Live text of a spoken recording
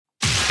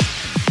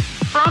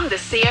From the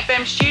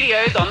CFM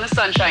studios on the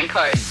Sunshine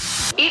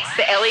Coast, it's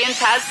the Elly and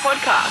Taz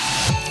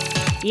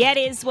podcast. Yeah, it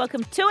is.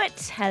 Welcome to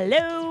it.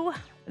 Hello.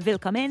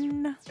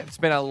 Willkommen. It's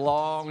been a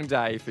long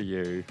day for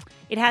you.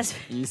 It has.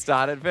 You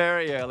started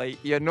very early.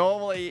 You're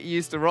normally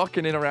used to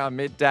rocking in around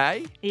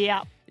midday.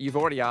 Yeah. You've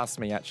already asked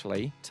me,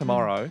 actually,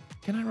 tomorrow,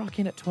 can I rock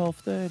in at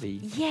 12:30?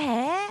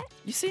 Yeah.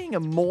 You're seeing a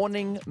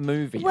morning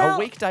movie, Well, a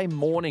weekday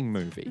morning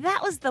movie.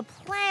 That was the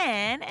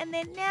plan, and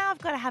then now I've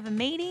got to have a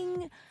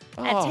meeting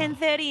at Oh.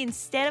 10:30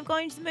 instead of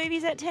going to the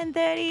movies at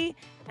 10:30,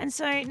 and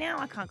so now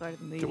I can't go to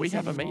the movies. Do we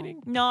have a anymore.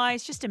 meeting? No,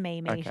 it's just a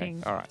me meeting.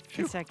 Okay, all right.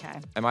 Phew. It's okay.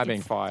 Am I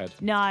being fired?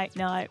 No,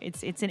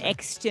 it's an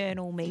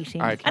external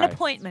meeting. Okay. An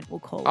appointment, we'll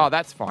call Oh, it.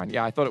 that's fine.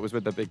 Yeah, I thought it was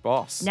with the big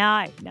boss.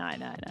 No. Who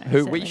we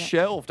certainly not.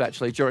 shelved,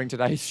 actually, during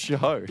today's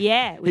show.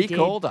 Yeah, we He did.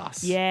 called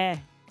us. Yeah.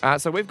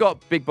 So we've got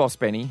Big Boss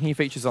Benny. He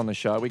features on the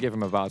show. We give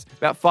him a buzz.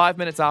 About 5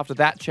 minutes after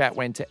that chat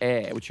went to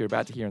air, which you're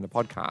about to hear in the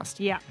podcast,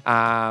 Yeah.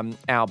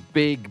 our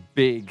big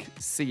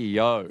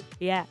CEO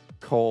Yeah.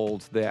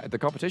 called the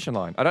competition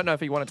line. I don't know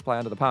if he wanted to play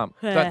Under the Pump.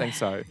 Don't think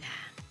so.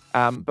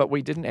 But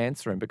we didn't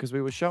answer him because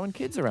we were showing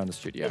kids around the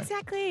studio.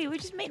 Exactly. We're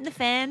just meeting the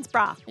fans,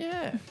 bruh.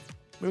 Yeah.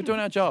 We were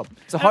doing our job.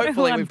 So I don't know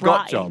hopefully who I'm we've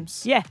got brightening.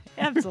 jobs. Yeah,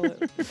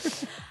 absolutely.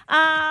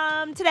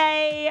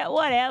 Today,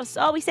 what else?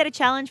 Oh, we set a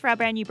challenge for our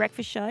brand new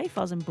breakfast show,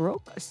 Foz and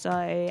Brooke. So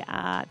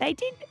they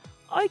did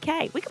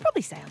okay. We could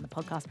probably say on the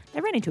podcast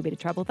they ran into a bit of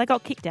trouble. They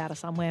got kicked out of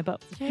somewhere,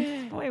 but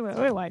we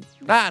won't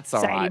That's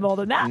all say right. any more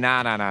than that.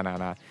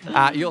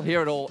 No. You'll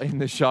hear it all in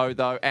the show,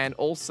 though. And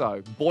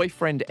also,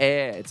 boyfriend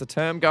air. It's a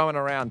term going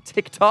around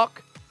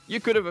TikTok. You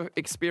could have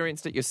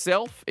experienced it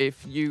yourself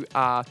if you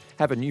have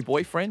a new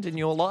boyfriend in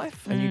your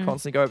life and you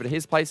constantly go over to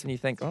his place and you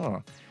think,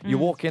 you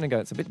walk in and go,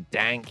 it's a bit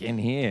dank in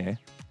here.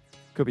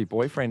 Could be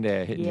boyfriend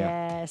air hitting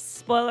Yeah,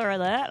 spoiler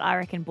alert, I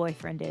reckon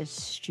boyfriend is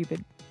stupid.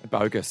 you.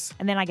 Bogus.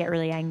 And then I get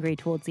really angry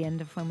towards the end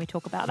of when we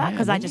talk about that Yeah,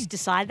 because I really? just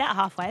decide that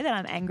halfway that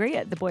I'm angry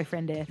at the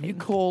boyfriend air thing. You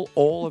call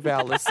all of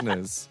our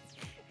listeners.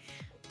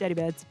 Dirty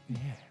birds. Yeah.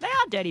 They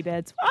are dirty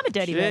birds. I'm a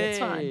dirty bird, it's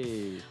fine.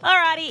 Gee.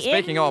 Alrighty.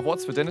 Speaking of,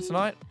 what's for dinner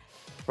tonight?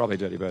 Probably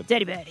Dirty Bird.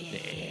 Dirty bird.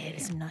 Yeah,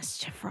 some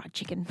nice fried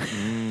chicken.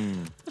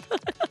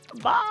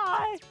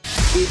 Bye.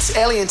 It's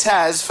Elly and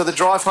Taz for the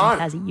drive home.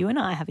 Tazzy, you and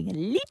I are having a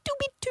little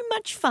bit too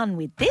much fun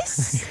with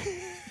this.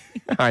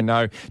 I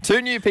know.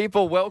 2 new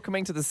people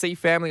welcoming to the C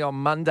family on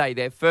Monday.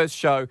 Their first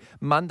show,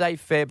 Monday,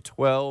 Feb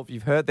 12.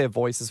 You've heard their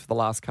voices for the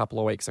last couple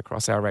of weeks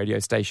across our radio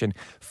station.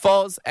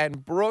 Foz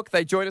and Brooke,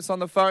 they joined us on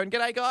the phone.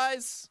 G'day,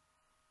 guys.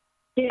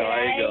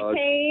 G'day,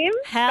 team.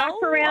 How? Back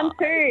for round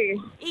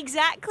 2.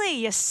 Exactly.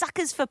 You're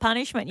suckers for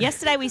punishment.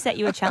 Yesterday we set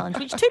you a challenge,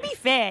 which, to be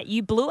fair,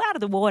 you blew out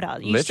of the water.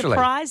 You Literally.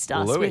 surprised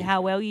us Blew with it.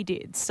 how well you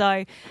did.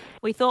 So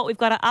we thought we've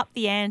got to up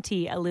the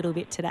ante a little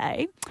bit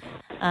today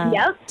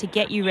to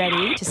get you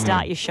ready to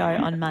start your show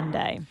on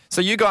Monday. So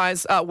you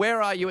guys,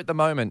 where are you at the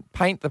moment?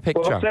 Paint the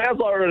picture. Well, it sounds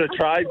like we're at a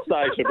trade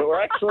station, but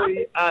we're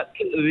actually at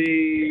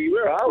the...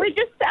 Where are We're we?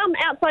 just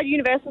outside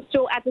Universal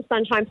still at the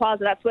Sunshine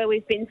Plaza. That's where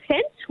we've been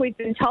sent. We've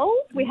been told.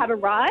 We have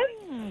arrived.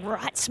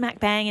 Right smack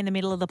bang in the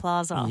middle of the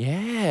plaza. Yeah,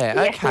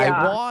 Yes, okay. we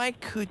are. Why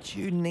could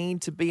you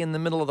need to be in the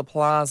middle of the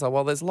plaza?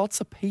 Well, there's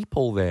lots of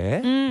people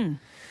there.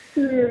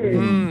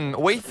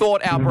 We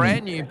thought our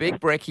brand new Big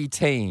Brekkie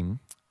team,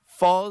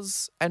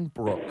 Foz and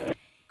Brooke,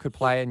 could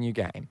play a new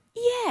game.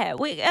 Yeah,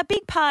 a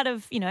big part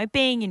of,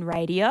 being in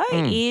radio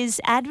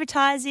is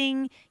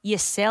advertising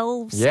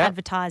yourselves, Yep.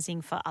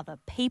 advertising for other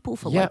people,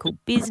 for Yep. local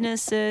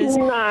businesses.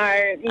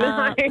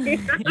 No.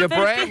 You're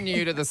brand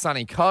new to the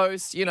sunny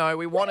coast. We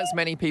want as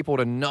many people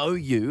to know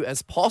you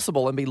as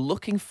possible and be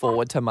looking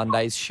forward to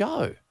Monday's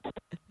show.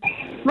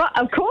 Right,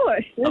 of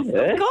course. Of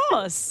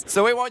course.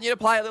 So we want you to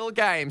play a little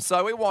game.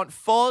 So we want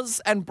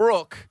Foz and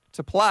Brooke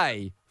to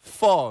play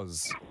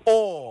Foz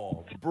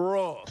or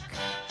Brooke.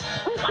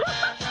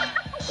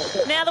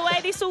 Now, the way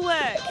this will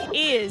work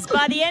is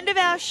by the end of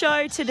our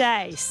show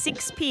today,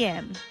 6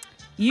 p.m,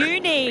 you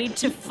need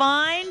to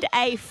find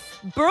a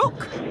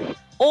Brooke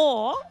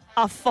or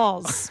a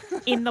Foz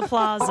in the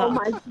plaza. Oh,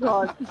 my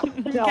God.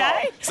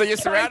 Okay? So you're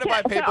surrounded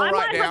by people I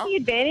right might now. have the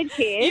advantage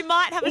here. You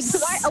might have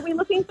a Are we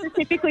looking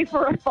specifically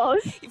for a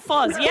Foz?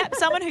 Foz. Yep,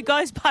 someone who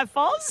goes by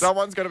Foz.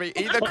 Someone's going to be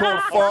either called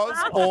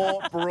Foz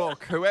or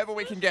Brooke. Whoever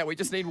we can get. We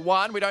just need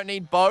one. We don't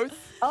need both.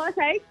 Oh,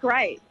 okay,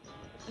 great.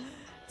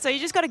 So you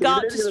just got to go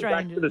up to Back to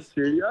strangers. the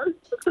studio?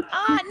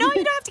 No,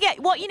 you don't have to get.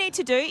 What you need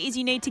to do is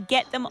you need to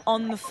get them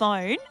on the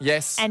phone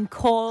Yes. and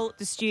call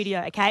the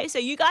studio. Okay, so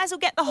you guys will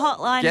get the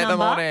hotline Get number.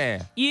 them on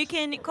air. You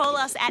can call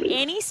us at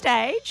any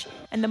stage,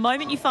 and the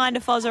moment you find a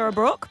Foz or a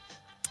Brooke,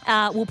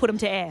 we'll put them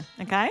to air.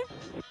 Okay.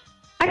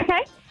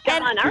 Okay. Go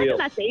And- on. I reckon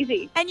that's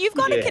easy. And you've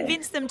got to Yeah.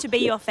 convince them to be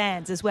your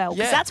fans as well,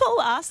 because Yeah. that's what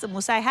we'll ask them.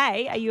 We'll say,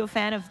 "Hey, are you a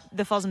fan of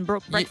the Foz and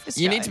Brooke breakfast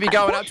You show?" need to be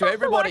going up to What's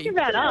everybody. like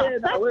about us?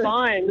 That's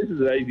fine. This is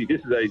easy.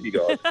 This is easy,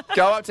 guys.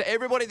 Go up to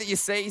everybody that you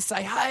see.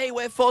 Say, hey,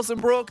 we're Foz and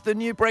Brooke, the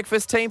new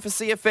breakfast team for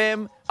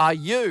CFM. Are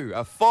you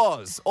a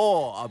Foz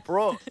or a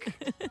Brooke?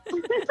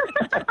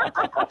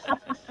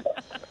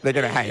 They're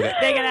going to hate it.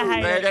 They're going to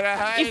hate They're it. going to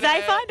hate If they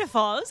it. find a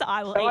Foz,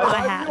 I will eat my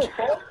hat.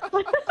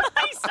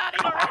 He's starting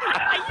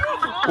already. Are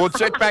We'll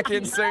check back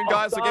in soon,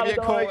 guys. We'll give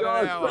you a call in an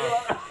hour.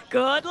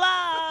 Good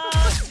luck.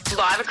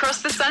 Live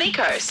across the sunny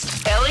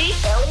coast. Elly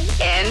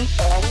and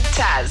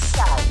Taz.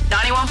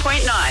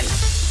 91.9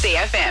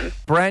 CFM.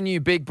 Brand new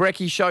Big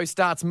Brekkie show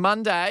starts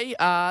Monday.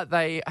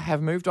 They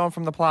have moved on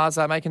from the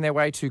plaza, making their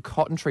way to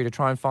Cotton Tree to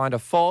try and find a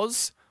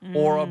Foz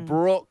or a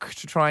Brooke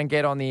to try and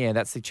get on the air.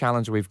 That's the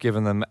challenge we've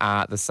given them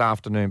this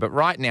afternoon. But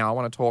right now, I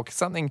want to talk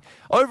something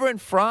over in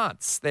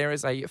France. There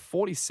is a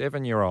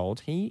 47-year-old.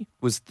 He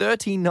was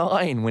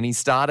 39 when he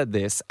started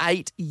this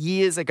 8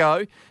 years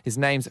ago. His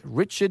name's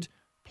Richard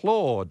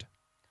Plaude.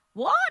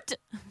 What?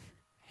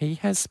 He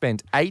has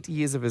spent 8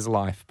 years of his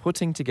life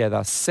putting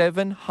together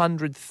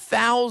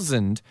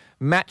 700,000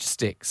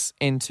 matchsticks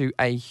into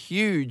a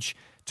huge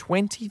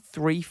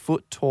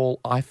 23-foot tall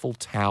Eiffel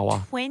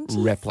Tower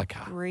replica.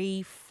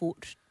 23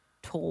 foot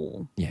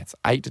tall. Yeah, it's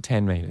 8 to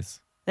 10 metres.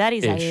 That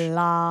is Ish. a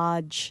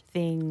large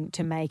thing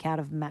to make out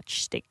of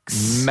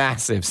matchsticks.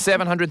 Massive.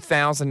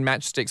 700,000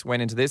 matchsticks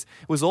went into this.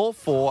 It was all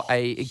for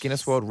a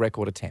Guinness World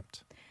Record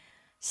attempt.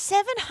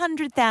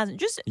 700,000.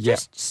 Just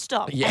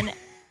stop and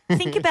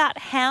think about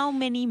how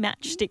many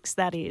matchsticks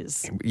that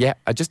is. Yeah,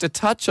 just a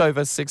touch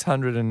over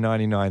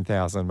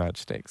 699,000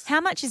 matchsticks. How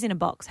much is in a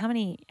box? How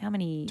many?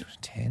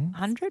 10?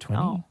 100?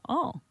 20?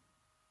 Oh.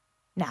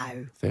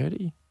 No.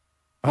 30?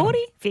 40?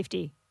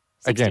 50?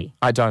 60? Again,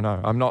 I don't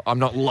know. I'm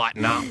not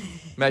lighting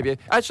up.Maybe.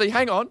 Actually,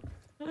 hang on.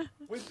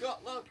 We've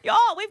got, look.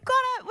 Oh, we've got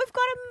a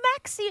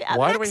maxi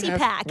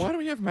pack. Why do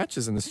we have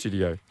matches in the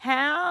studio?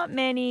 How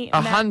many?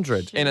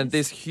 100. In matches?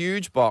 this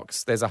huge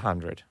box, there's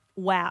 100.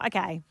 Wow.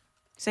 Okay.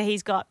 So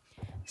he's got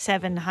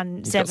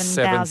 7,000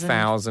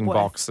 7,000 worth.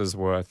 boxes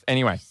worth.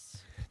 Anyway,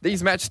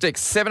 these matchsticks,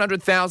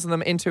 700,000 of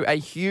them into a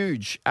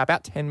huge,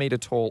 about 10 metre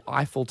tall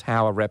Eiffel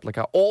Tower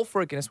replica, all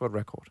for a Guinness World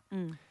Record.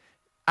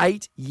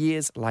 8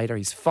 years later,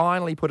 he's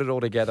finally put it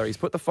all together. He's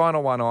put the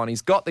final one on.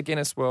 He's got the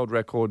Guinness World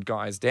Record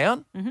guys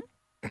down.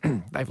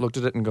 They've looked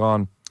at it and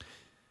gone,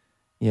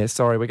 yeah,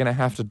 sorry, we're going to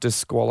have to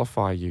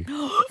disqualify you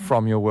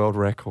from your world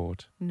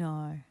record.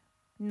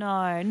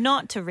 No,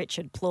 not to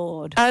Richard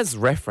Plaude. As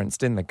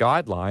referenced in the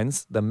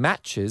guidelines, the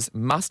matches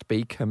must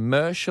be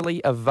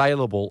commercially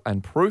available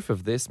and proof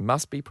of this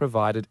must be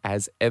provided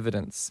as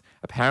evidence.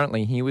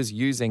 Apparently, he was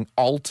using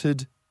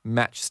altered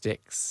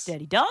matchsticks.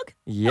 Dirty dog?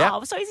 Yeah.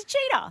 Oh, so he's a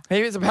cheater.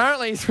 He's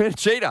been a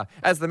cheater.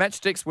 As the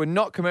matchsticks were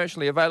not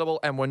commercially available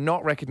and were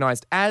not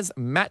recognised as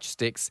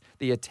matchsticks,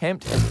 the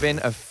attempt has been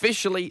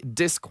officially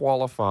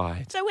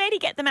disqualified. So where'd he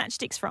get the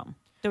matchsticks from?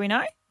 Do we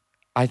know?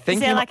 I think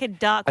Is there like a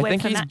dark web I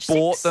think for he's matchsticks?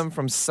 bought them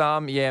from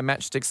some,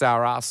 Matchsticks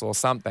R Us or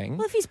something.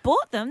 Well, if he's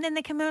bought them, then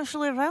they're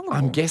commercially available.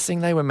 I'm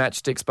guessing they were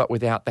matchsticks but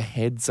without the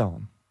heads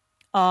on.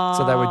 Oh.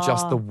 So they were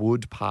just the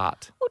wood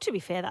part. Well, to be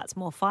fair, that's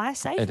more fire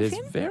safe It of is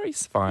him. very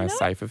fire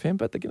safe of him,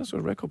 but the Guinness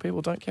World Record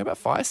people don't care about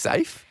fire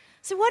safe.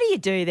 So what do you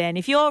do then?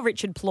 If you're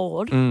Richard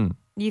Plaude,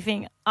 you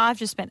think, I've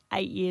just spent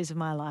 8 years of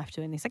my life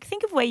doing this. Like,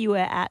 think of where you were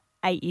at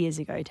 8 years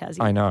ago, Tazzy.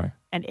 I know.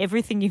 And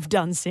everything you've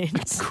done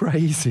since.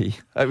 Crazy.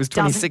 It was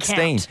Doesn't 2016.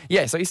 count.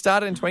 Yeah, so he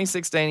started in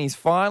 2016. He's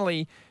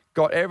finally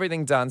got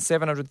everything done.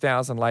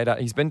 700,000 later,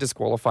 he's been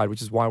disqualified,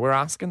 which is why we're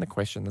asking the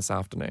question this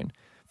afternoon.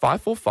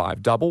 545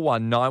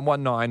 119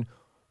 919.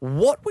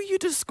 What were you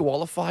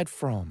disqualified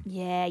from?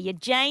 Yeah, your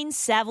Jane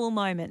Savile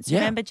moments. Yeah.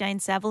 Remember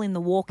Jane Savile in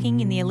the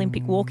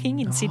Olympic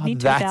walking in Sydney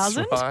That's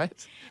 2000?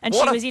 right. And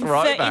What she a was in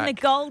throwback. the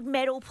gold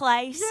medal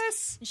place.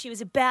 Yes. And she was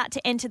about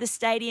to enter the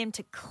stadium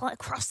to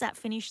cross that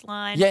finish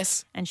line.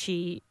 Yes. And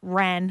she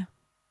ran,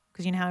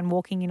 because you know how in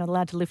walking you're not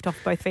allowed to lift off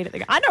both feet at the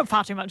go. I know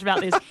far too much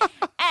about this.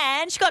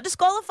 And she got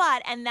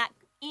disqualified. And that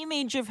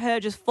image of her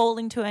just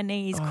falling to her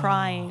knees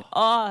crying,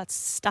 it's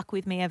stuck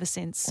with me ever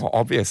since. Well,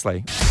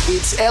 obviously.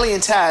 It's Elly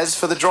and Taz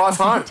for the drive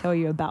home. Tell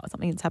you about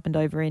something that's happened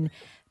over in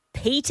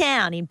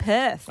P-Town in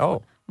Perth.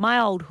 Oh. My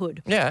old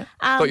hood. Yeah.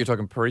 Thought you were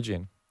talking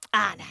Perugian.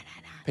 No.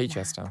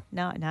 Peachester.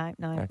 No. Okay.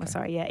 Well,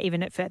 sorry, yeah,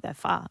 even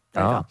far.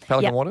 Far.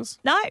 Pelican Yep. Waters?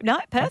 No,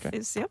 Perth Okay.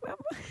 is. Yep.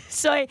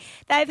 So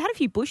they've had a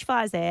few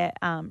bushfires there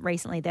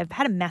recently. They've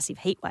had a massive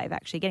heat wave,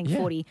 actually, getting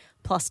 40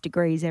 plus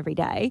degrees every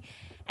day.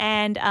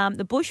 And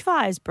the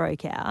bushfires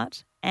broke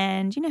out.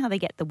 And you know how they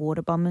get the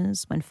water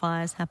bombers when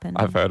fires happen?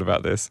 I've heard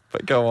about this,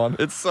 but go on.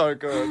 It's so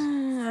good.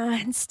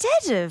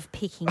 Instead of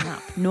picking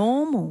up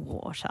normal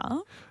water,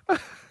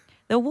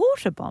 the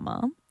water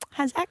bomber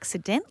has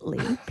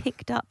accidentally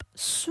picked up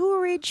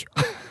sewerage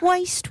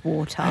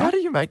wastewater How do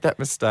you make that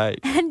mistake?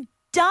 and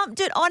dumped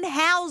it on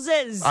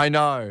houses. I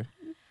know.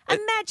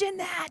 Imagine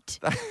that.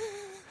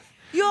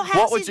 Your house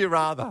What would is you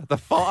rather, the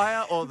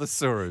fire or the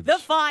sewage? the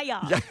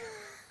fire.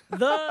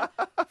 The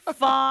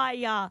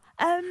fire.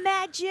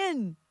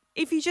 Imagine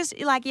if you just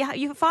your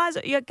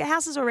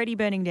house is already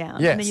burning down,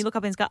 Yes. and then you look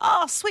up and go,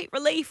 "Oh, sweet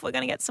relief! We're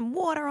going to get some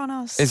water on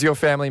us." Is your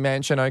family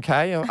mansion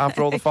okay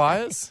after all the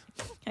fires?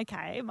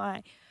 Okay,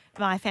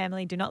 My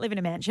family do not live in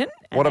a mansion.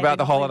 and What they about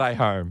do the not live- holiday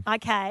home?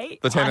 Okay.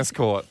 The tennis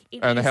court it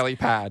and the is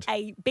helipad?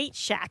 A beach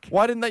shack.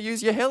 Why didn't they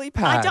use your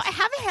helipad? I don't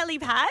have a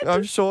helipad.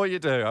 I'm sure you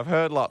do. I've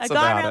heard lots A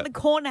guy about around it. the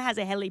corner has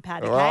a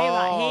helipad, okay?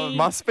 Oh,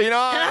 must be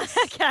nice.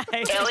 Okay.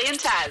 Elly and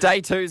Taz.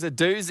 Day two's a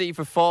doozy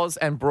for Foz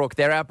and Brooke.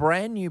 They're our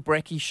brand new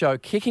Brekkie show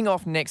kicking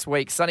off next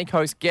week. Sunny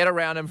Coast, get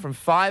around them from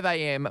 5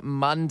 a.m.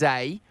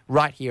 Monday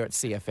right here at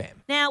CFM.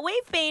 Now,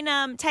 we've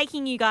been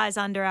taking you guys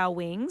under our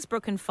wings,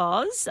 Brooke and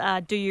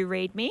Foz. Do you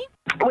read me?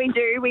 We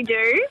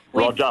do.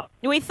 Roger.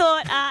 We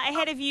thought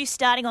ahead of you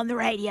starting on the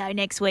radio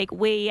next week,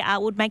 we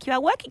would make you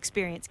our work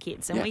experience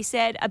kids. And we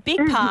said a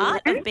big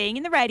part of being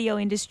in the radio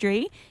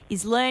industry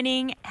is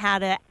learning how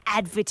to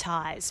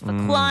advertise for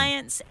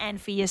clients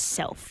and for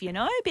yourself, you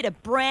know, a bit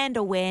of brand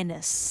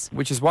awareness.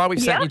 Which is why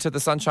we've sent you to the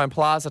Sunshine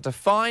Plaza to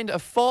find a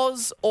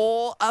Foz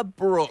or a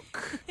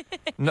Brooke.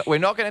 No, we're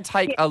not going to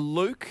take a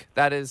Luke.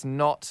 That is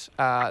not,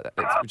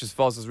 which is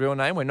Foz's real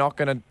name. We're not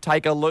going to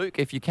take a Luke.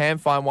 If you can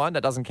find one,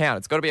 that doesn't count.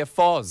 It's got to be a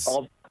Foz.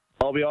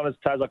 I'll be honest,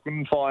 Taz, I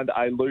couldn't find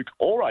a Luke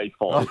or a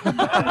Foz.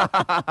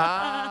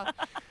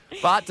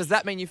 But does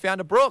that mean you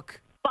found a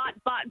Brooke? But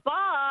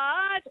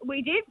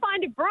we did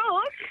find a Brooke.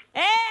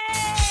 Hey!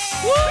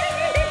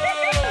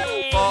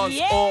 Foz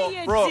yeah, or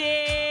you Brooke.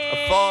 did.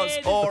 A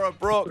Foz or a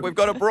Brooke. We've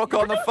got a Brooke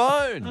on the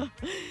phone.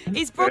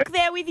 Is Brooke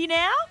there with you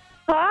now?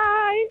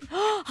 Hi.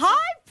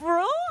 Hi,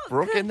 Brooke.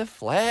 Brooke in the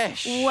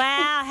flesh.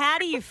 Wow, how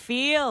do you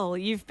feel?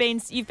 You've been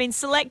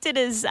selected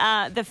as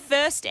the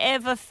first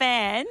ever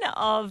fan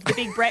of The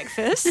Big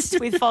Breakfast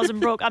with Foz and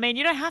Brooke. I mean,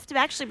 you don't have to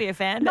actually be a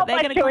fan, but Not they're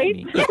by going to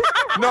claim you.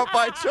 Not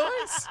by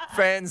choice.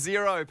 Fan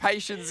zero,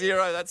 patient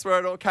zero. That's where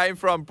it all came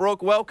from.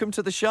 Brooke, welcome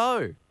to the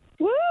show.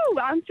 Woo,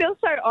 I feel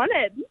so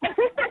honoured.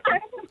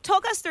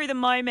 Talk us through the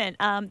moment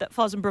that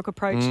Foz and Brooke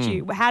approached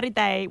you. What did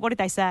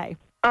they say?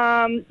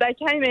 They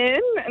came in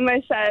and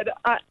they said,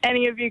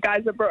 any of you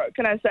guys are Brooke?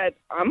 And I said,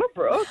 I'm a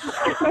Brooke.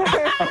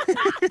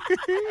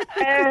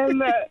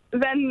 And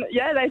then,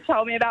 they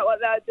told me about what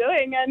they were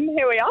doing, and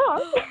here we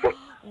are.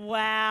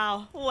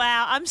 Wow.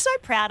 I'm so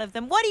proud of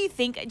them. What do you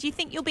think? Do you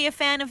think you'll be a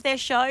fan of their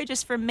show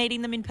just from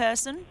meeting them in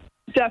person?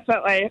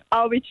 Definitely.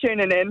 I'll be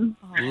tuning in.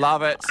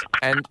 Love it.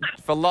 And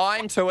for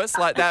lying to us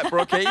like that,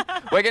 Brookie,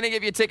 we're going to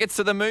give you tickets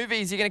to the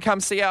movies. You're going to come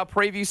see our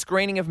preview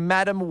screening of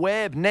Madam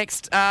Web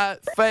next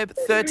Feb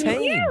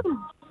 13.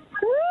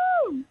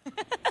 Woo!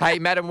 Hey,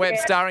 Madam Web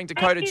starring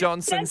Dakota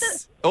Johnson.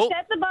 Set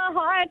the bar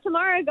higher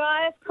tomorrow,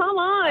 guys. Come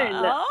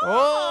on.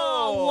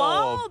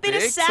 Whoa. Bit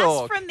of big sass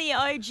talk. from the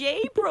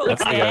OG Brooke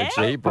That's there.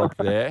 the OG Brooke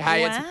there.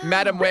 Hey, Wow. it's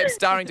Madam Web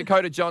starring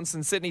Dakota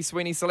Johnson, Sydney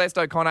Sweeney, Celeste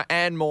O'Connor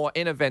and more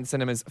in Event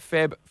Cinemas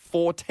Feb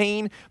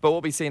 14. But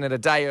we'll be seeing it a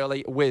day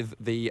early with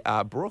the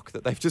Brooke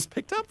that they've just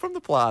picked up from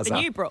the plaza. The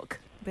new Brooke.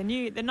 They're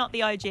not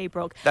the OG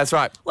Brooke. That's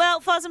right.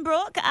 Well, Foz and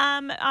Brooke,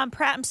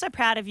 I'm so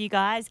proud of you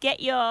guys. Get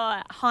your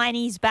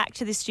heinies back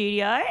to the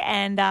studio,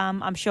 and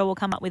I'm sure we'll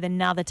come up with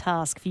another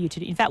task for you to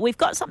do. In fact, we've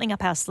got something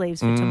up our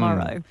sleeves for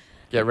tomorrow.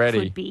 Get ready.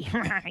 Could be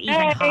even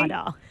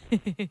harder.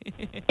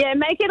 Yeah,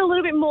 make it a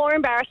little bit more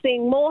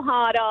embarrassing, more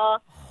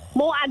harder,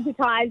 more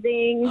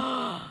advertising.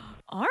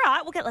 All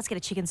right, let's get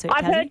a chicken soup.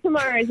 I've heard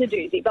tomorrow's a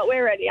doozy, but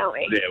we're ready, aren't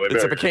we? Yeah, we're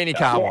It's a very bikini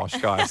car wash,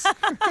 guys. I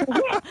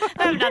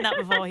haven't done that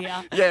before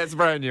here. Yeah, it's a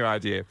brand new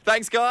idea.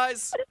 Thanks,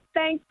 guys.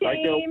 Thanks, Thank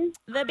you. team.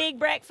 The Big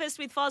Breakfast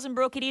with Foz and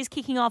Brooke, it is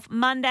kicking off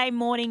Monday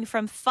morning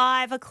from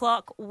 5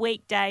 o'clock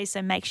weekday,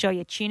 so make sure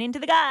you tune into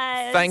the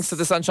guys. Thanks to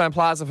the Sunshine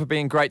Plaza for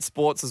being great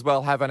sports as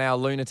well, having our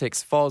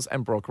lunatics Foz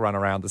and Brooke run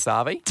around the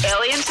Sarvi.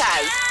 Elly and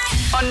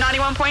Taz on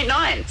 91.9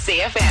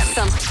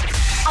 CFM.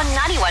 On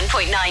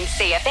 91.9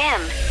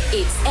 CFM,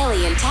 it's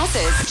Elly and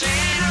Taz's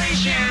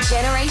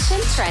Generation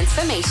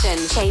Transformation.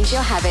 Change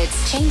your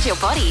habits, change your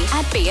body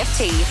at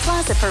BFT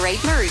Plaza Parade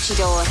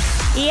Maroochydore.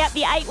 Yep,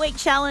 the 8-week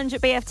challenge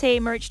at BFT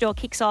Maroochydore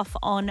kicks off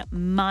on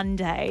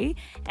Monday.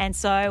 And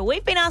so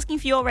we've been asking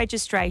for your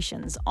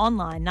registrations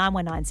online,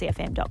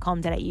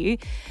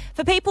 919cfm.com.au,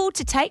 for people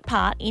to take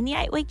part in the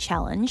 8-week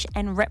challenge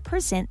and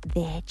represent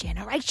their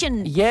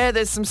generation. Yeah,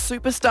 there's some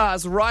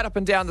superstars right up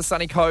and down the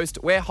sunny coast.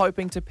 We're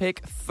hoping to pick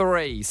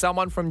 3.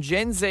 Someone from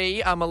Gen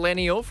Z, a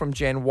millennial from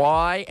Gen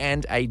Y,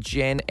 and a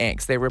Gen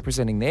X. They're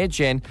representing their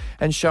gen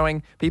and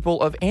showing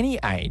people of any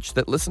age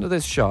that listen to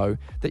this show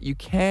that you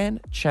can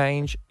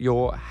change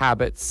your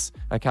habits,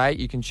 okay?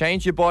 You can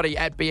change your body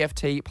at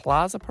BFT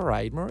Plaza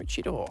Parade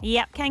Maroochydore.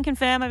 Yep, can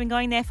confirm. I've been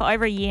going there for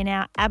over a year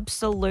now.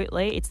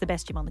 Absolutely. It's the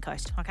best gym on the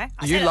coast, okay?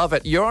 You love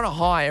it. You're on a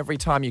high every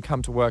time you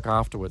come to work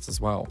afterwards as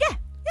well. Yeah.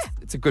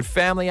 It's a good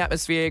family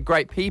atmosphere,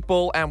 great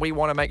people, and we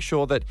want to make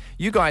sure that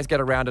you guys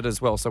get around it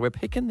as well. So we're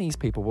picking these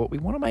people, but we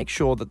want to make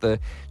sure that the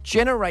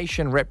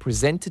generation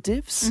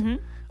representatives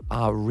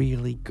are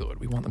really good.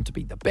 We want them to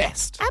be the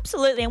best.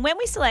 Absolutely. And when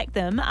we select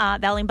them,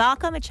 they'll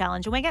embark on the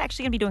challenge. And we're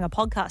actually going to be doing a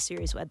podcast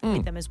series with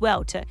them as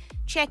well to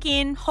check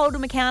in, hold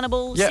them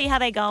accountable, see how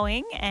they're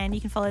going, and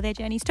you can follow their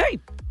journeys too.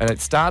 And it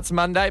starts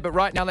Monday, but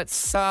right now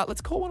let's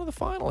call one of the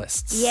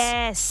finalists.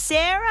 Yes,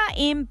 Sarah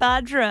in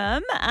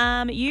Budrum,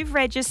 you've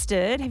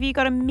registered. Have you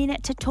got a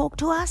minute to talk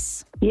to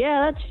us?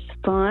 Yeah,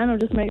 fine. I'll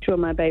just make sure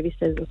my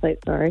babysitter's asleep,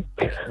 sorry.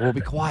 We'll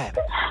be quiet.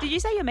 Did you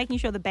say you're making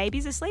sure the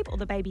baby's asleep or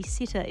the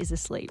babysitter is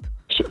asleep?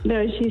 So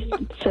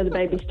the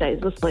baby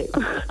stays asleep.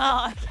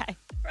 Oh, okay.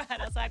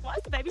 Right, I was like, why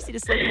is the babysitter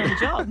sleeping on the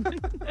job?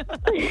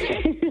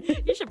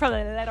 You should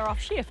probably let her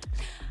off shift.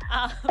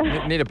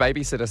 Need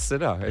a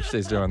sitter if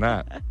she's doing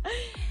that.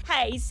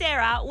 Hey,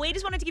 Sarah, we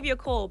just wanted to give you a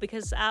call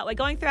because we're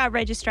going through our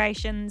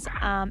registrations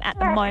at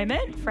the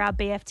moment for our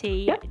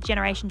BFT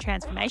Generation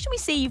Transformation. We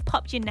see you've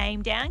popped your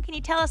name down. Can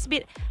you tell us a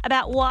bit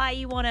about why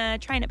you want to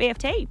train at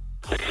BFT?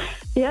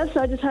 Yes,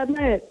 I just had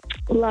my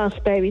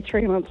last baby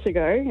 3 months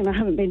ago and I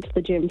haven't been to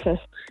the gym for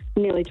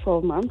nearly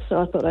 12 months, so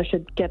I thought I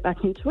should get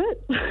back into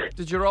it.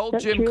 Did your old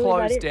gym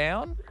close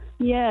down?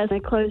 Yeah, they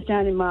closed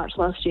down in March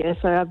last year,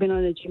 so I've been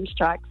on a gym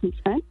strike since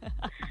then.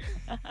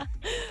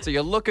 So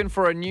you're looking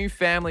for a new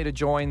family to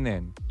join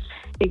then?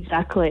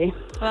 Exactly.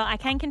 Well, I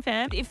can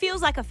confirm it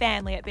feels like a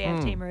family at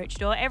BFT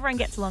Maroochydore. Everyone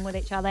gets along with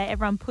each other.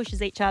 Everyone pushes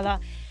each other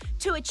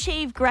to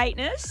achieve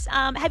greatness.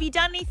 Have you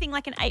done anything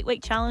like an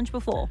 8-week challenge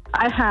before?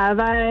 I have.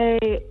 I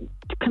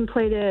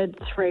completed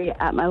 3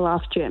 at my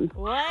last gym.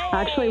 Whoa. I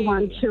actually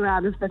won 2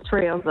 out of the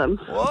 3 of them.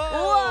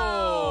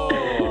 Whoa!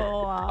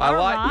 I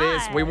like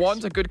this. We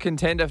want a good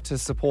contender to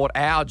support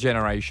our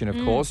generation, of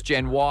course,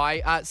 Gen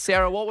Y.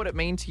 Sarah, what would it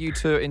mean to you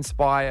to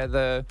inspire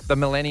the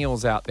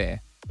millennials out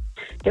there?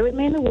 It would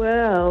mean the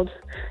world.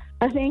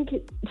 I think,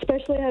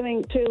 especially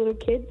having 2 little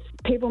kids,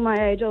 people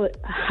my age are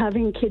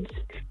having kids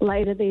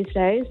later these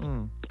days.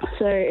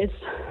 So it's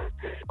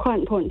quite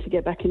important to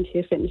get back into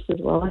your fitness as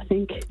well, I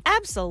think.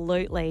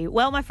 Absolutely.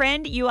 Well, my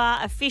friend, you are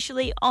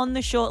officially on the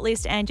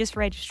shortlist, and just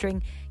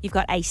registering, you've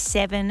got a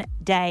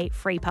 7-day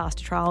free pass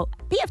to trial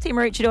BFT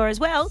Maroochydore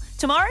as well.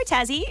 Tomorrow,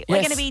 Tassie, we're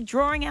going to be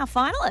drawing our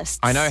finalists.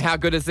 I know. How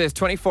good is this?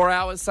 24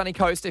 hours, Sunny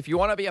Coast. If you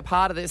want to be a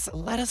part of this,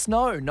 let us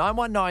know.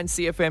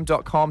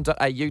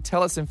 919cfm.com.au.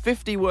 Tell us in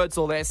 50 words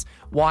or less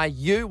why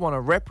you want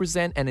to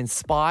represent and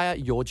inspire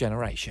your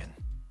generation.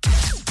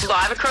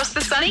 Live across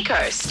the sunny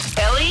coast,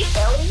 Elly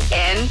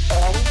and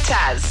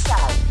Taz.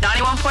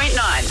 91.9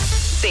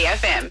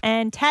 CFM.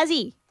 And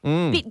Tassie,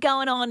 bit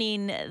going on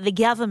in the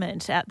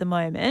government at the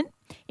moment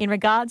in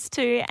regards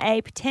to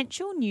a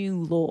potential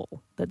new law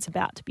that's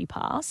about to be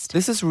passed.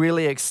 This is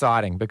really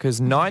exciting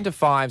because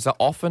 9-to-5s are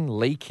often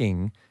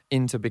leaking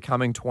into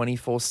becoming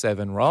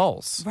 24/7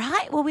 roles.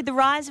 Right. Well, with the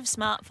rise of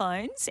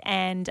smartphones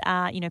and,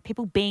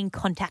 people being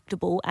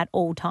contactable at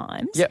all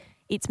times,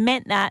 it's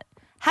meant that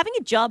having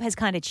a job has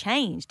kind of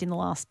changed in the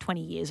last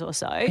 20 years or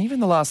so. Even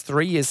the last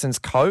 3 years since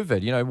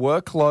COVID,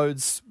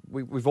 workloads,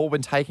 we've all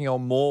been taking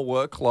on more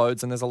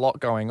workloads and there's a lot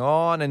going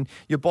on, and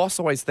your boss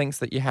always thinks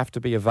that you have to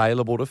be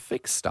available to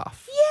fix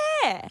stuff.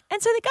 Yeah. And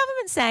so the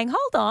government's saying,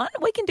 hold on,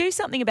 we can do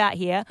something about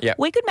here. Yep.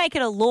 We could make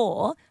it a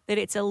law that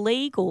it's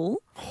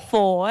illegal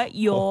for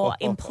your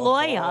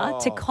employer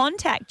to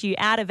contact you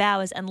out of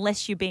hours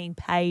unless you're being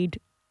paid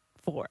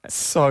for it.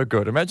 So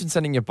good. Imagine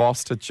sending your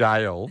boss to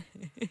jail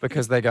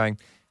because they're going,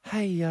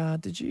 hey,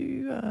 did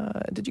you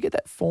get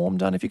that form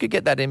done? If you could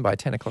get that in by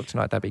 10 o'clock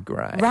tonight, that'd be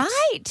great.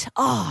 Right.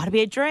 Oh, it'd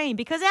be a dream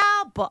because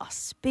our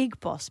boss, big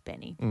boss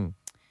Benny,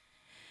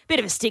 bit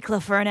of a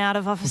stickler for an out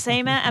of hours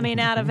email.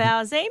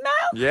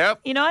 Yep.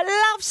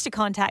 Loves to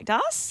contact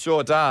us.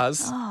 Sure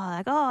does.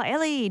 Oh,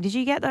 Elly, did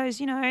you get those,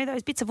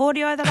 those bits of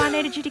audio that I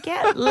needed you to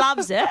get?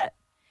 Loves it.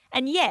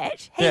 And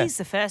yet, he's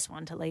the first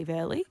one to leave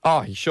early.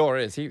 Oh, he sure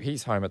is.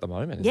 He's home at the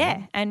moment,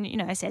 isn't he?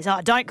 And, says,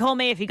 don't call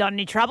me if you got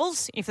any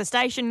troubles. If the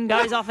station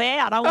goes off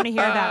air, I don't want to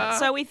hear about it.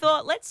 So we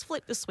thought, let's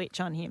flip the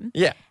switch on him.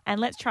 Yeah. And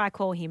let's try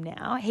call him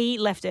now. He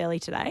left early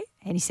today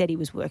and he said he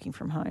was working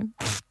from home.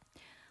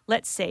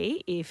 Let's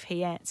see if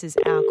he answers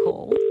our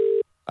call.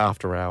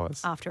 After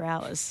hours. After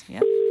hours,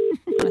 yep.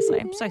 Honestly,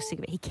 I'm so sick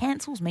of it. He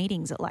cancels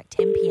meetings at like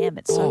 10 p.m.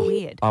 It's so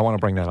weird. I want to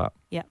bring that up.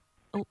 Yeah.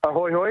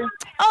 Ahoy, hoy.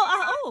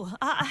 Hello.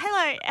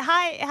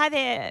 Hi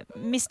there,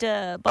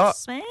 Mr.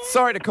 Bossman.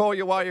 Sorry to call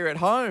you while you're at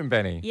home,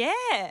 Benny.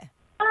 Yeah.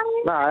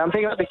 No, I'm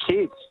picking up the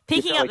kids.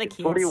 Picking up the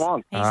kids. What do you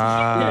want?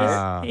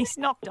 He's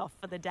knocked off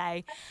for the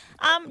day.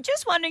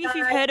 Just wondering if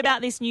you've heard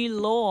about this new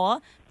law,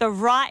 the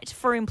right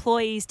for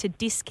employees to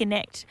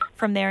disconnect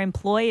from their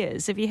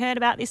employers. Have you heard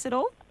about this at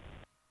all?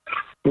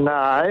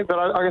 No, but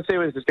I can see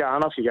where this is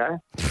going. Off you go.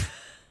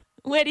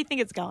 Where do you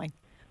think it's going?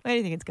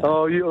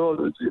 Oh,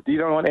 you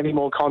don't want any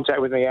more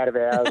contact with me out of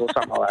hours or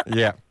something like that?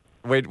 Yeah.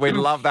 We'd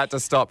love that to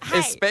stop. Hey.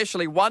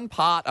 Especially one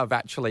part of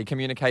actually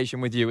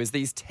communication with you is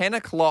these 10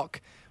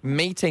 o'clock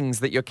meetings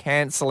that you're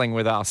cancelling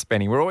with us,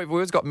 Benny. We've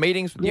always got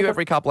meetings with you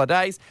every couple of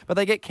days, but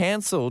they get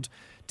cancelled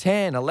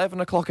 10,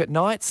 11 o'clock at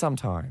night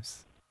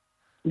sometimes.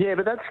 Yeah,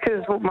 but that's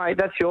because, mate,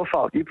 that's your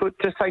fault.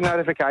 Just take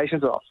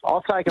notifications off.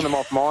 I've taken them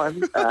off mine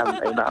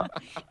email.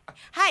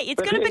 Hey,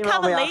 it's going to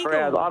become illegal.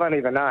 Hours, I don't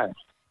even know.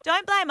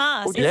 Don't blame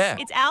us.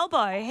 It's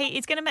Albo.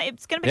 It's going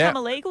to become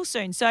illegal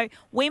soon. So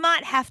we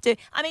might have to.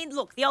 I mean,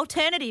 look, the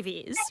alternative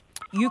is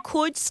you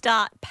could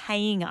start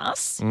paying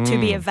us to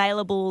be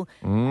available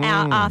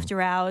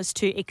after hours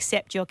to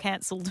accept your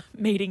cancelled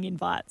meeting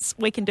invites.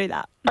 We can do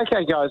that.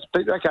 Okay, guys.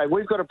 But, okay,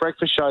 we've got a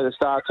breakfast show that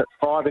starts at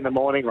 5 in the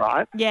morning,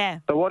 right? Yeah.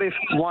 But what if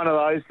one of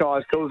those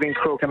guys calls in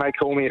crook and they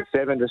call me at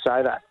 7 to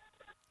say that?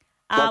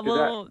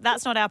 Well,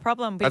 that's not our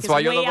problem because That's why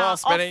you're we the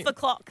boss, are Benny. off the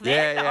clock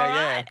then. Yeah, all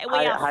yeah, right?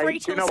 We are free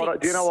till 6.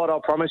 Do you know what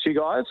I'll promise you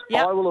guys?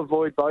 Yep. I will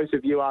avoid both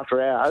of you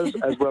after hours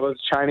as well as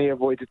Cheney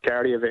avoided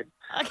charity event.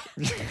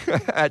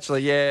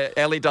 Actually, yeah,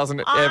 Elly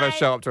doesn't ever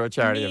show up to a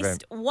charity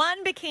event. Missed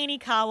one bikini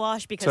car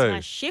wash because 2. my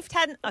shift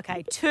hadn't...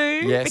 Okay, 2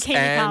 Yes,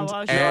 bikini car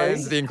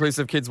washes. and the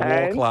Inclusive Kids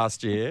Walk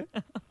last year.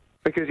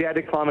 Because you had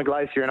to climb a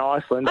glacier in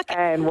Iceland. Okay.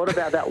 And what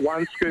about that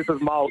one scoop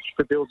of mulch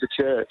to build the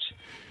church?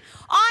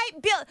 I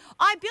built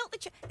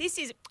the... This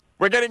is...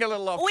 We're getting a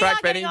little off We track,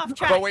 are getting Benny, off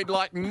track. but we'd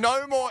like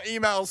no more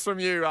emails from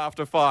you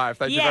after 5.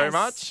 Thank you very Yes.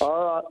 much.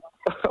 All right.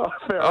 All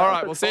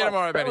right, we'll see you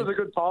tomorrow, Benny. That was a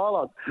good pile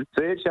on.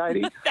 See you,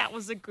 Shady. That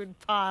was a good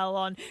pile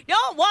on. No,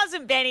 it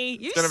wasn't, Benny.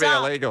 You It's going to be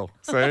suck. illegal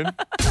soon.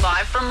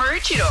 Live from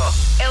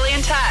Maroochydore, Elly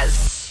and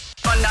Taz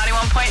on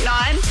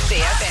 91.9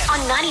 CFM. On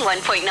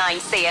 91.9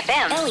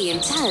 CFM, Elly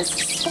and Taz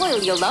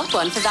spoil your loved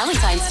one for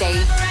Valentine's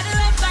Day.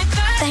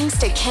 Thanks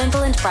to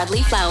Campbell and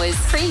Bradley Flowers,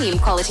 premium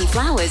quality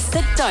flowers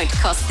that don't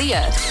cost the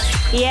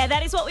earth. Yeah,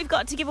 that is what we've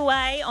got to give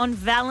away on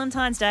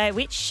Valentine's Day,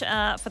 which,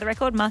 for the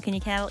record, mark in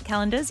your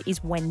calendars,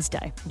 is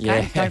Wednesday. Okay?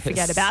 Yes. Don't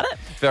forget about it.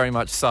 Very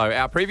much so.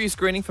 Our preview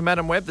screening for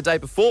Madam Web the day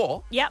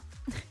before. Yep.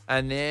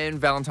 And then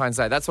Valentine's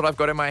Day. That's what I've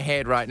got in my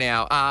head right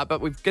now.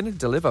 But we're going to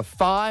deliver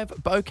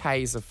 5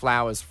 bouquets of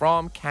flowers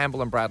from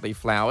Campbell and Bradley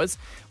Flowers.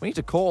 We need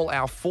to call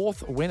our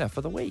 4th winner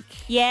for the week.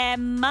 Yeah,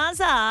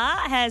 Muzza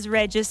has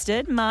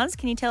registered. Muzz,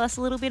 can you tell us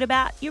a little bit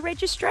about your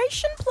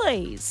registration,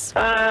 please?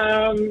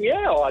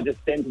 I just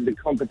entered the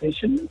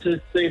competition to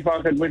see if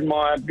I could win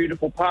my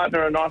beautiful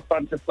partner a nice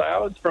bunch of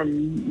flowers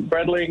from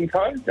Bradley and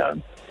Co.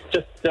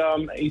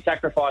 He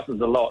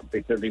sacrifices a lot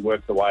because he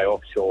works away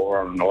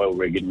offshore on an oil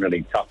rig in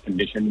really tough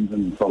conditions,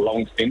 and for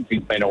long stints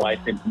he's been away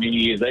since New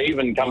Year's Eve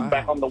and comes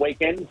back on the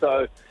weekend.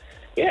 So,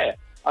 yeah,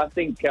 I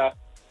think just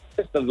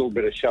a little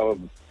bit of show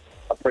of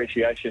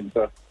appreciation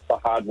for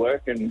hard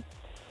work, and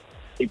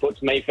he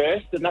puts me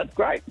first, and that's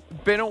great.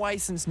 Been away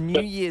since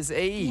New Year's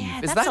Eve.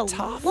 Yeah, Is that's that a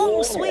tough?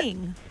 long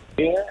swing.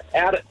 Yeah,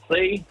 out at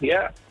sea,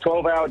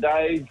 12-hour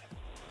days,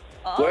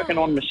 working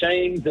on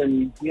machines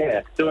and,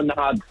 doing the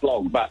hard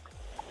slog. But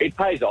it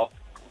pays off.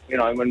 You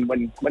know,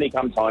 when he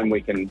comes home,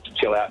 we can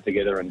chill out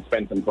together and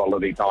spend some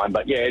quality time.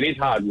 But, it is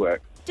hard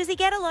work. Does he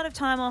get a lot of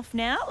time off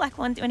now, like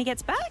when he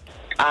gets back?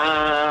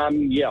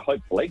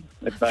 Hopefully.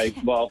 They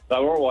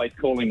were always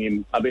calling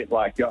him a bit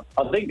like,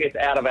 I think this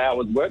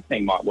out-of-hours work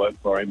thing might work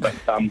for him, but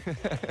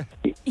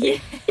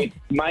it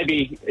might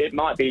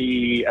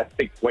be a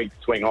 6-week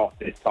swing off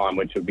this time,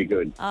 which would be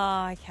good.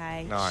 Oh,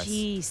 okay. Nice.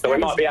 Jeez, So we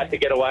might be able to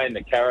get away in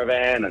the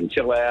caravan and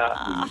chill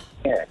out.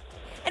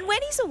 And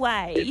when he's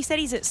away, you said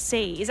he's at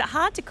sea. Is it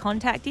hard to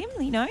contact him?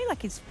 You know,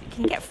 like can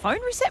you get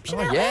phone reception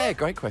out there? Yeah,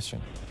 great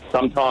question.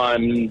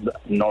 Sometimes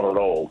not at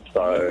all.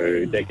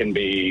 So there can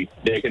be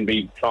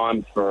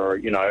times for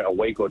a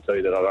week or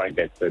two that I don't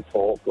get to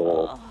talk,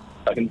 or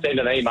I can send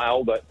an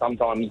email, but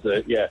sometimes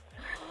their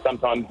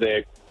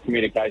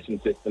communication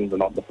systems are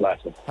not the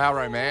flashiest. How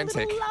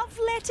romantic. Little love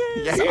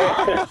letters. Yeah.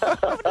 Oh,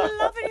 I would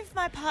love it if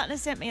my partner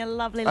sent me a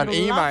lovely little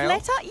email? love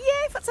letter.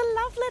 Yeah, if it's a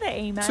love letter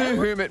email. To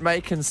whom it may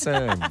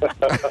concern.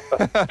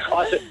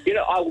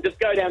 I will just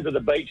go down to the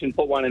beach and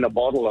put one in a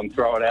bottle and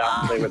throw it out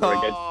and see whether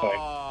it gets to me.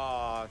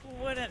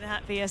 Wouldn't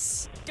that be a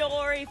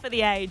story for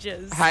the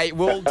ages? Hey,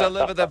 we'll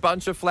deliver the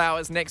bunch of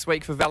flowers next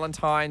week for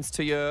Valentine's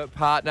to your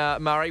partner,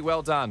 Murray.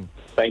 Well done.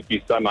 Thank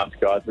you so much,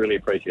 guys. Really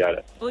appreciate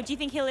it. Well, do you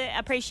think he'll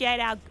appreciate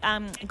our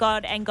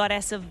God and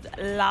Goddess of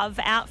Love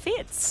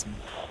outfits?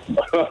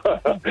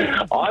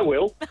 I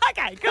will.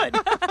 Okay, good.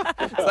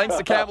 Thanks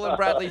to Campbell and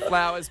Bradley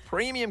Flowers,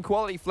 premium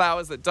quality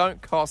flowers that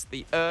don't cost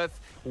the earth.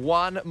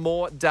 One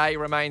more day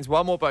remains,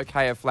 one more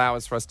bouquet of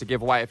flowers for us to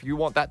give away. If you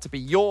want that to be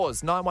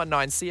yours,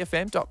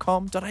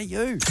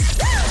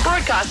 919cfm.com.au.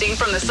 Broadcasting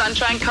from the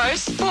Sunshine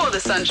Coast for the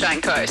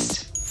Sunshine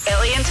Coast.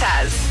 Elly and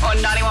Taz on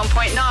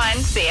 91.9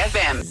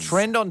 CFM.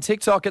 Trend on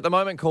TikTok at the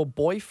moment called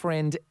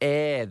boyfriend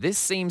air. This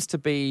seems to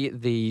be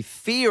the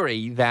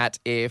theory that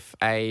if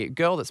a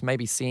girl that's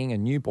maybe seeing a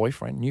new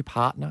boyfriend, new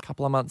partner, a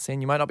couple of months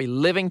in, you might not be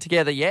living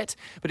together yet,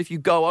 but if you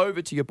go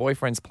over to your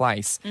boyfriend's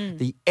place,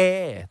 the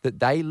air that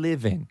they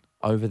live in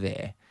over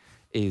there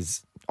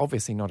is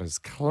obviously not as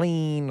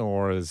clean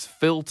or as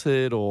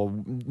filtered, or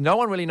no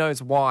one really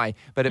knows why,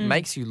 but it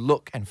makes you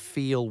look and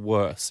feel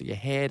worse. So your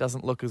hair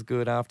doesn't look as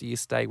good after you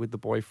stay with the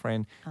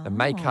boyfriend. The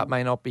makeup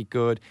may not be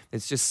good.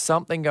 There's just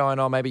something going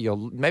on. Maybe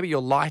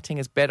your lighting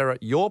is better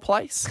at your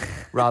place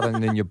rather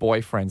than in your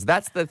boyfriend's.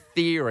 That's the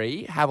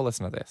theory. Have a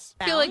listen to this.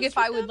 I feel like if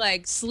I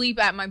would sleep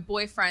at my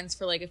boyfriend's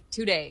for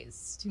 2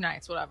 days, 2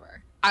 nights,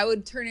 whatever, I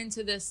would turn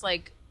into this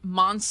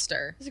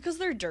monster. Is it because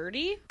they're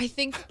dirty? I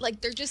think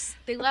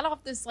they let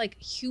off this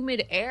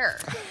humid air.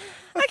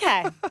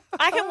 Okay,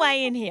 I can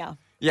weigh in here.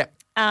 Yeah.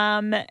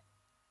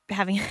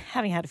 having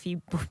had a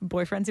few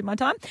boyfriends in my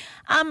time.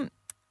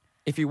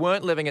 If you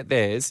weren't living at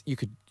theirs, you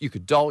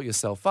could doll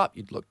yourself up.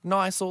 You'd look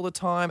nice all the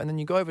time, and then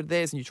you go over to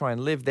theirs and you try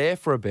and live there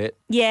for a bit.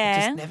 Yeah.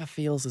 It just never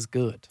feels as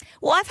good.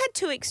 Well, I've had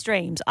two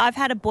extremes. I've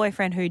had a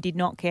boyfriend who did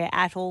not care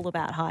at all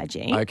about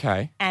hygiene.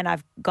 Okay. And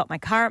I've got my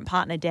current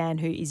partner, Dan,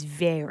 who is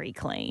very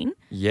clean.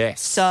 Yes.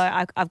 So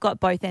I've got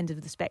both ends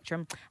of the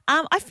spectrum.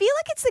 I feel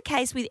like it's the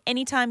case with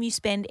any time you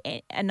spend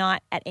a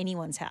night at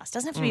anyone's house.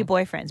 Doesn't have to be your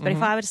boyfriend's, but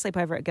if I were to sleep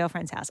over at a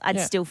girlfriend's house, I'd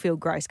still feel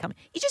gross coming.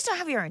 You just don't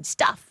have your own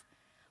stuff.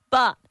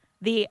 But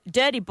the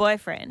dirty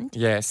boyfriend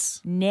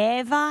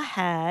never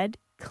had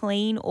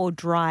clean or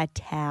dry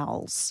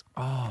towels.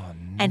 Oh,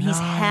 no. And his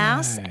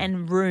house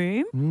and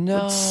room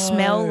would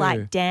smell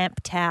like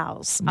damp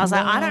towels. I was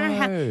like, I don't know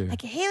how.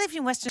 Like, he lived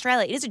in Western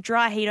Australia. It is a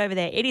dry heat over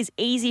there. It is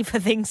easy for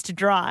things to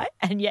dry,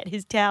 and yet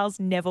his towels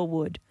never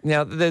would.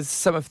 Now, there's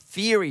some of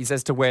theories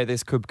as to where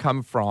this could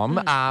come from.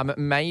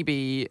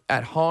 Maybe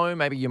at home,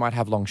 maybe you might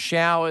have long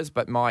showers,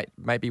 but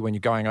maybe when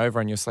you're going over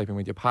and you're sleeping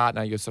with your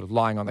partner, you're sort of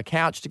lying on the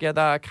couch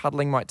together.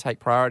 Cuddling might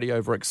take priority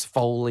over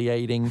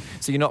exfoliating.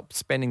 So you're not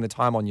spending the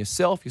time on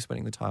yourself. You're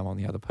spending the time on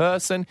the other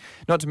person.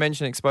 Not to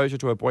mention exposure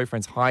to a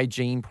boyfriend's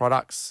hygiene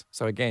products.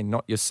 So again,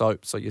 not your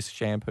soaps or your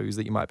shampoos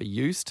that you might be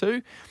used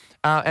to.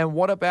 And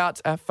what about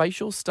a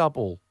facial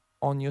stubble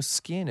on your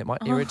skin? It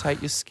might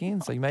irritate your skin.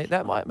 So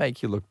that might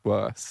make you look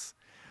worse.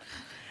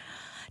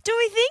 Do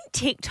we think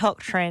TikTok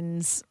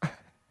trends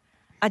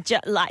are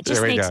just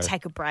need to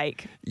take a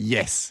break?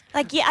 Yes.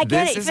 Like, yeah, I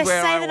get it. If I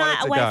stay the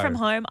night away from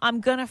home,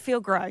 I'm going to feel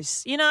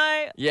gross. You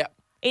know? Yep.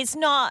 It's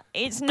not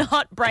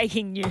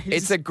breaking news.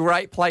 It's a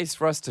great place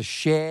for us to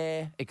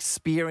share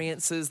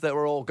experiences that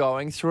we're all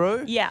going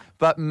through. Yeah.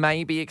 But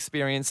maybe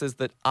experiences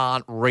that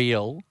aren't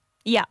real.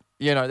 Yeah.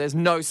 You know, there's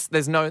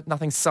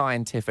nothing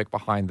scientific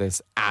behind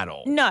this at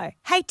all. No.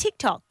 Hey,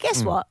 TikTok,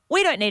 guess what?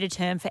 We don't need a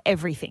term for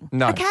everything.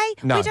 No. Okay?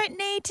 No. We don't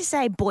need to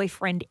say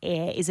boyfriend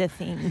air is a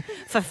thing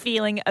for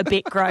feeling a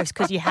bit gross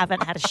because you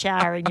haven't had a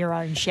shower in your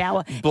own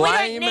shower. We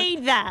don't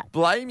need that.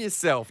 Blame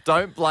yourself.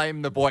 Don't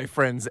blame the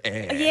boyfriend's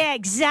air. Yeah,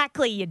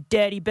 exactly, you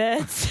dirty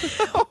birds.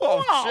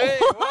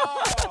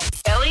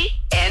 Elly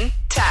and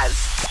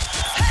Taz.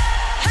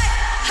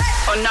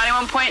 On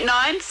 91.9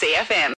 CFM.